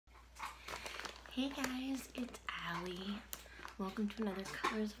Hey guys, it's Allie. Welcome to another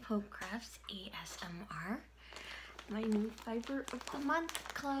Colors of Hope Crafts ASMR. My new Fiber of the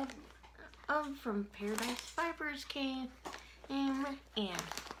Month club from Paradise Fibers came and I'm,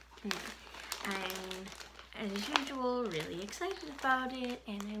 as usual, really excited about it,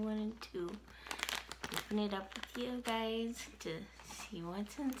 and I wanted to open it up with you guys to see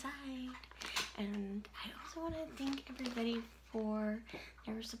what's inside. And I also want to thank everybody for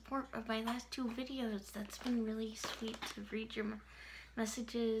their support of my last two videos. That's been really sweet to read your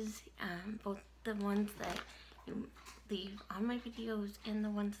messages, both the ones that you leave on my videos and the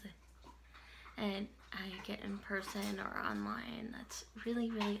ones that I get in person or online. That's really,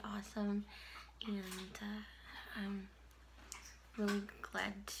 really awesome, and I'm really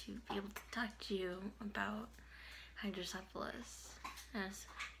glad to be able to talk to you about hydrocephalus.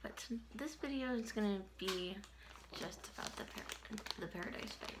 But this video is going to be just about the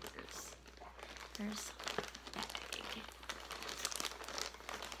Paradise Fibers. There's a bag.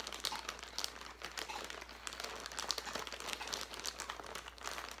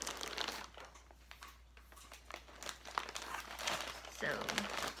 So,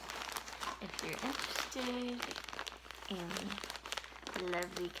 if you're interested in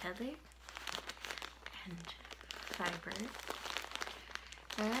lovely color and fiber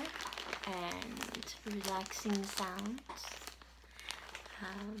and relaxing sounds,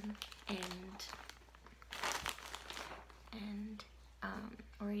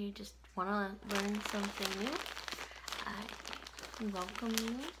 or you just want to learn something new, I welcome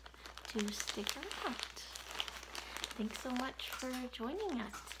you to stick around. Thanks so much for joining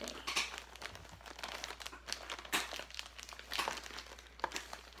us today.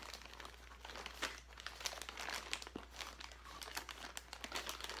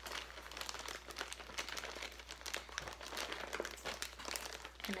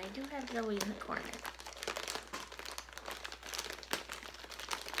 And I do have Zoe in the corner.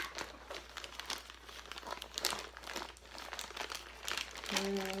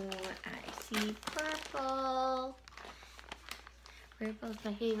 Oh, I see purple. Purple's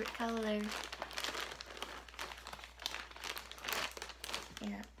my favorite color.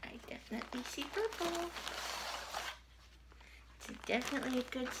 Yeah, I definitely see purple. It's definitely a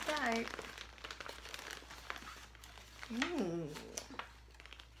good start. Ooh.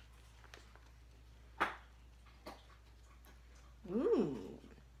 Ooh.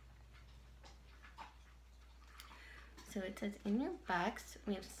 So it says in your box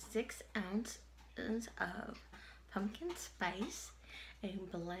we have 6 ounces of pumpkin spice, a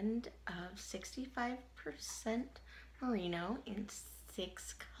blend of 65% merino in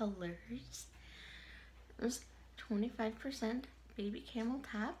 6 colors. There's 25% baby camel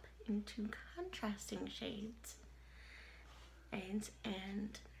top in 2 contrasting shades, and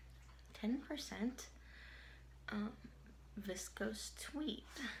 10% viscose tweed.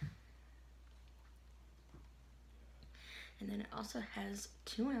 And then it also has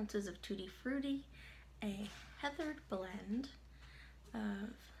 2 ounces of Tutti Frutti, a heathered blend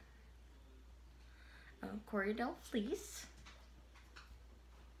of Corriedale fleece,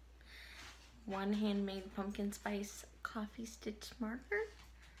 1 handmade pumpkin spice coffee stitch marker,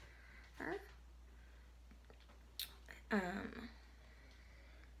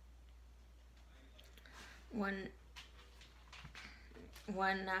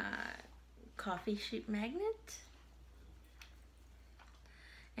 one coffee sheet magnet,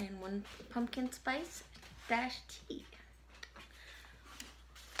 and 1 pumpkin spice dash tea.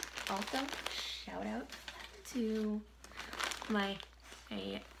 Also, shout out to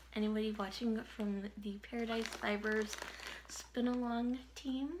anybody watching from the Paradise Fibers Spin Along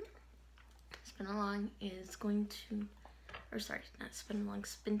team. Spin Along is going to, or sorry, not Spin Along,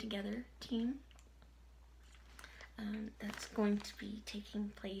 Spin Together team. That's going to be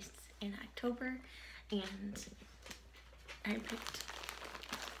taking place in October, and I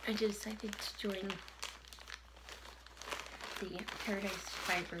decided to join the Paradise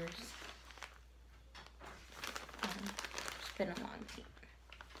Fibers Spin Along team.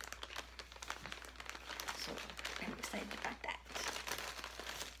 So I'm excited about that.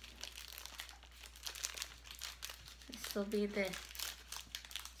 This will be the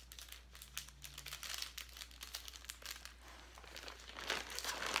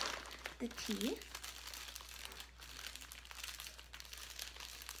tea.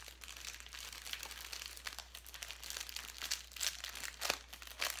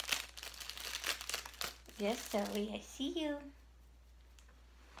 Yes, Zoe, I see you.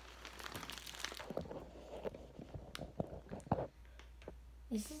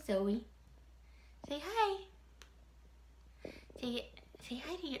 This is Zoe. Say hi. Say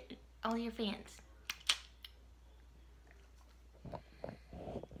hi to all your fans.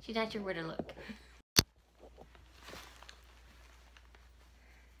 She's not sure where to look.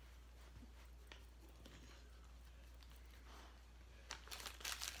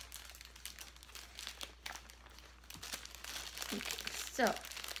 Okay, so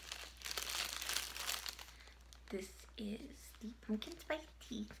this is the pumpkin spice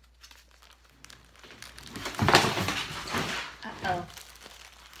tea. Uh-oh.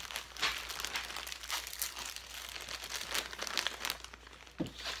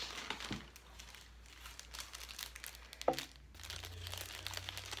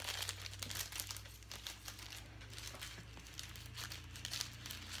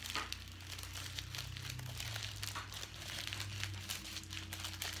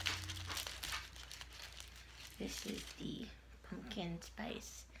 This is the pumpkin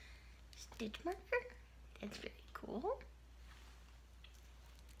spice stitch marker. That's very cool.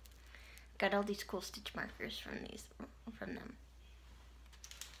 Got all these cool stitch markers from them.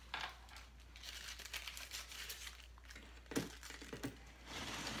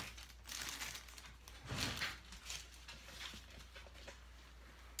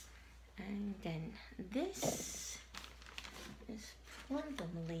 And then this is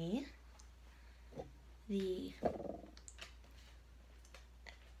probably the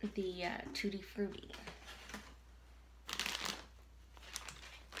Tutti Frutti.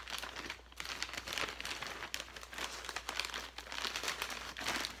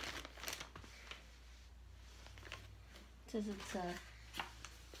 It says it's a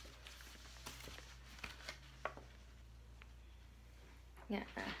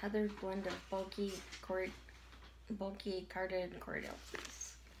heathered blend of bulky carded cordell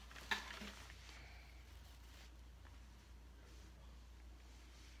fleece.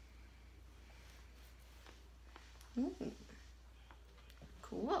 Ooh,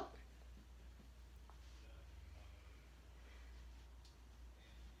 cool.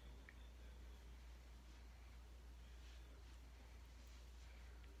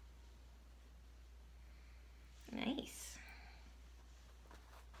 Nice.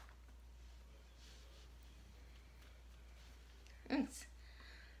 It's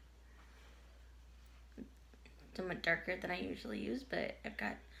somewhat darker than I usually use, but I've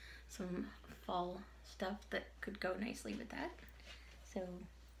got some fall stuff that could go nicely with that. So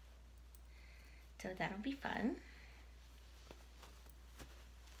that'll be fun.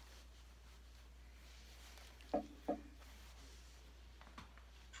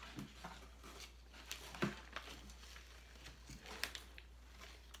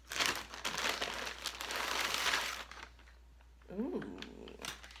 Ooh,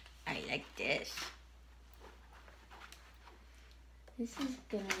 I like this. This is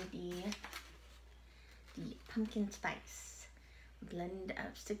gonna be the pumpkin spice blend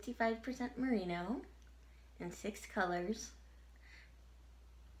of 65% merino in 6 colors,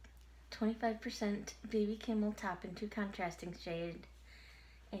 25% baby camel top in 2 contrasting shades,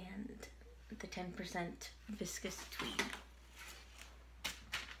 and the 10% viscous tweed.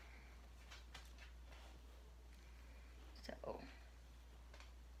 So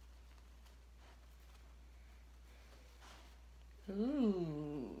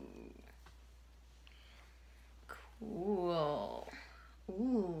ooh, cool.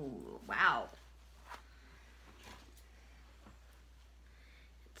 Ooh, wow.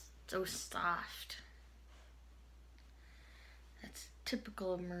 It's so soft. That's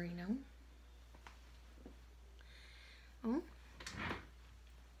typical of merino. Oh.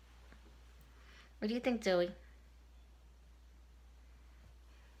 What do you think, Zoe?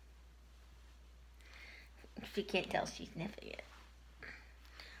 If you can't tell, she's sniffing it.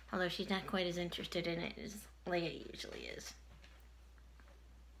 Although she's not quite as interested in it as Leia usually is.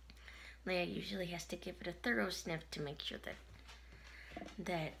 Leia usually has to give it a thorough sniff to make sure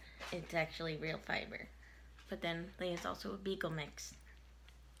that it's actually real fiber. But then Leia's also a beagle mix.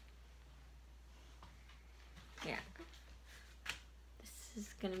 Yeah. This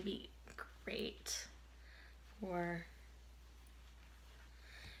is gonna be great for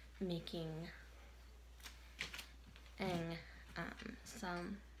making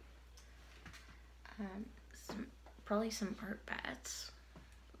probably some art bats,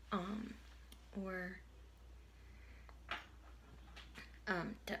 or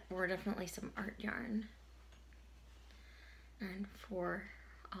definitely some art yarn, and for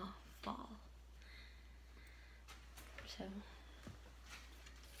fall. So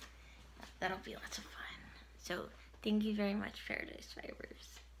that'll be lots of fun. So thank you very much, Paradise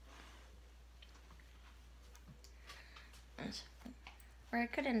Fibers. Or I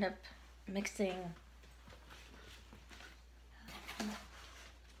could end up mixing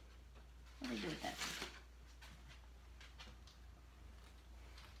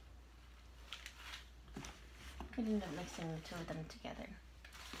could end up mixing the two of them together.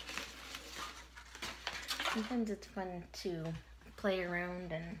 Sometimes it's fun to play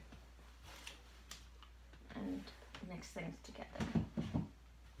around and mix things together.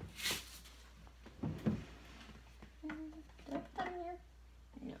 Did I put that in here?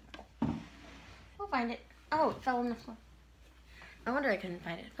 No. We'll find it. Oh, it fell on the floor. No wonder I couldn't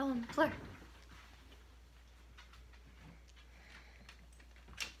find it. It fell on the floor.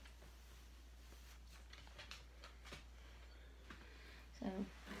 So,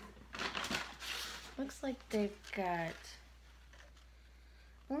 looks like they've got,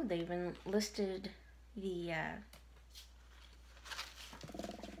 oh, they even listed the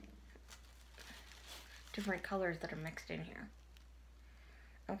different colors that are mixed in here.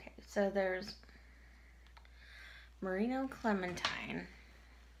 Okay, so there's Merino Clementine,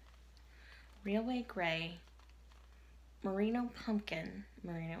 Railway Gray, Merino Pumpkin,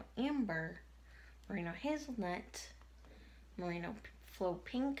 Merino Amber, Merino Hazelnut, Merino Flow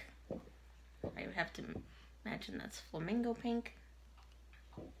Pink. I would have to imagine that's Flamingo Pink.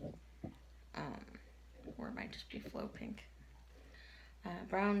 Or it might just be Flow Pink.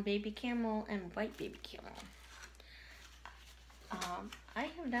 Brown Baby Camel and White Baby Camel. I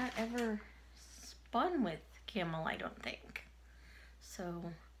have not ever spun with camel, I don't think. So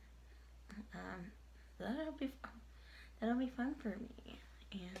that'll be fun for me,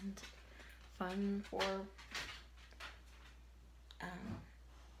 and fun for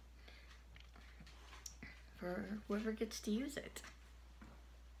whoever gets to use it.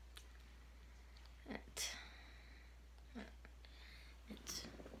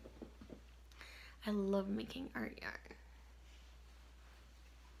 I love making art yarn.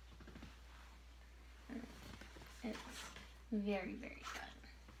 It's very, very fun.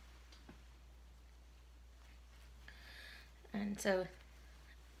 And so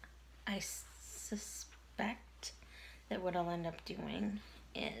I suspect that what I'll end up doing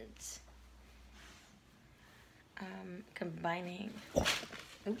is combining,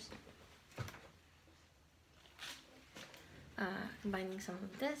 combining some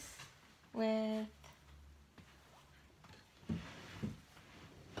of this with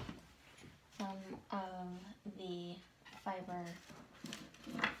some of the fiber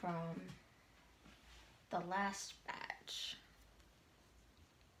from the last batch.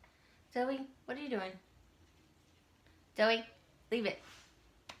 Zoe, what are you doing? Zoe, leave it.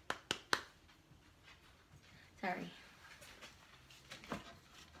 Sorry.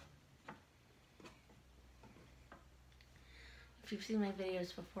 If you've seen my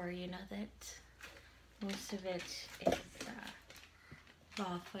videos before, you know that most of it is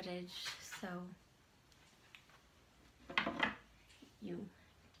raw footage, so you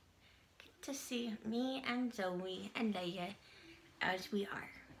get to see me and Zoe and Leia as we are.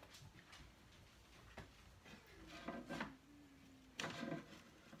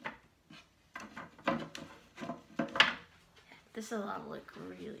 This will all look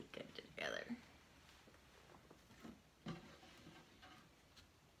really good together.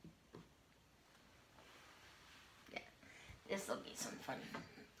 Yeah, this will be some fun,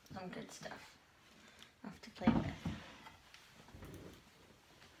 some good stuff. I'll have to play with.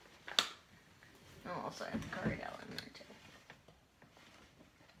 I'll also have the cardell in there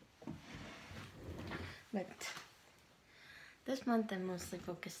too. But this month I'm mostly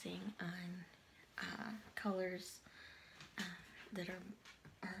focusing on colors that are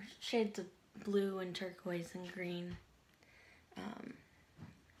shades of blue and turquoise and green.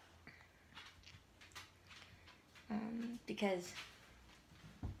 Because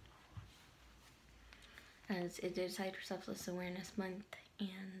as it is Hydrocephalus Awareness Month,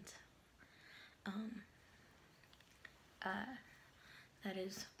 and that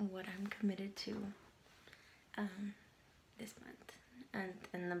is what I'm committed to this month.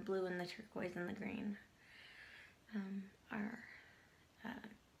 And the blue and the turquoise and the green are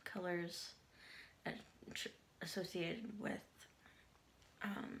colors associated with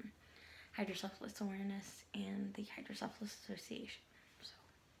Hydrocephalus Awareness and the Hydrocephalus Association. So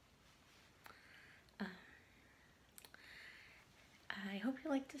I hope you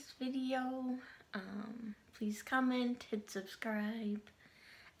like this video. Please comment, hit subscribe,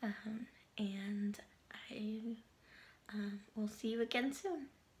 and I will see you again soon.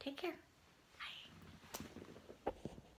 Take care.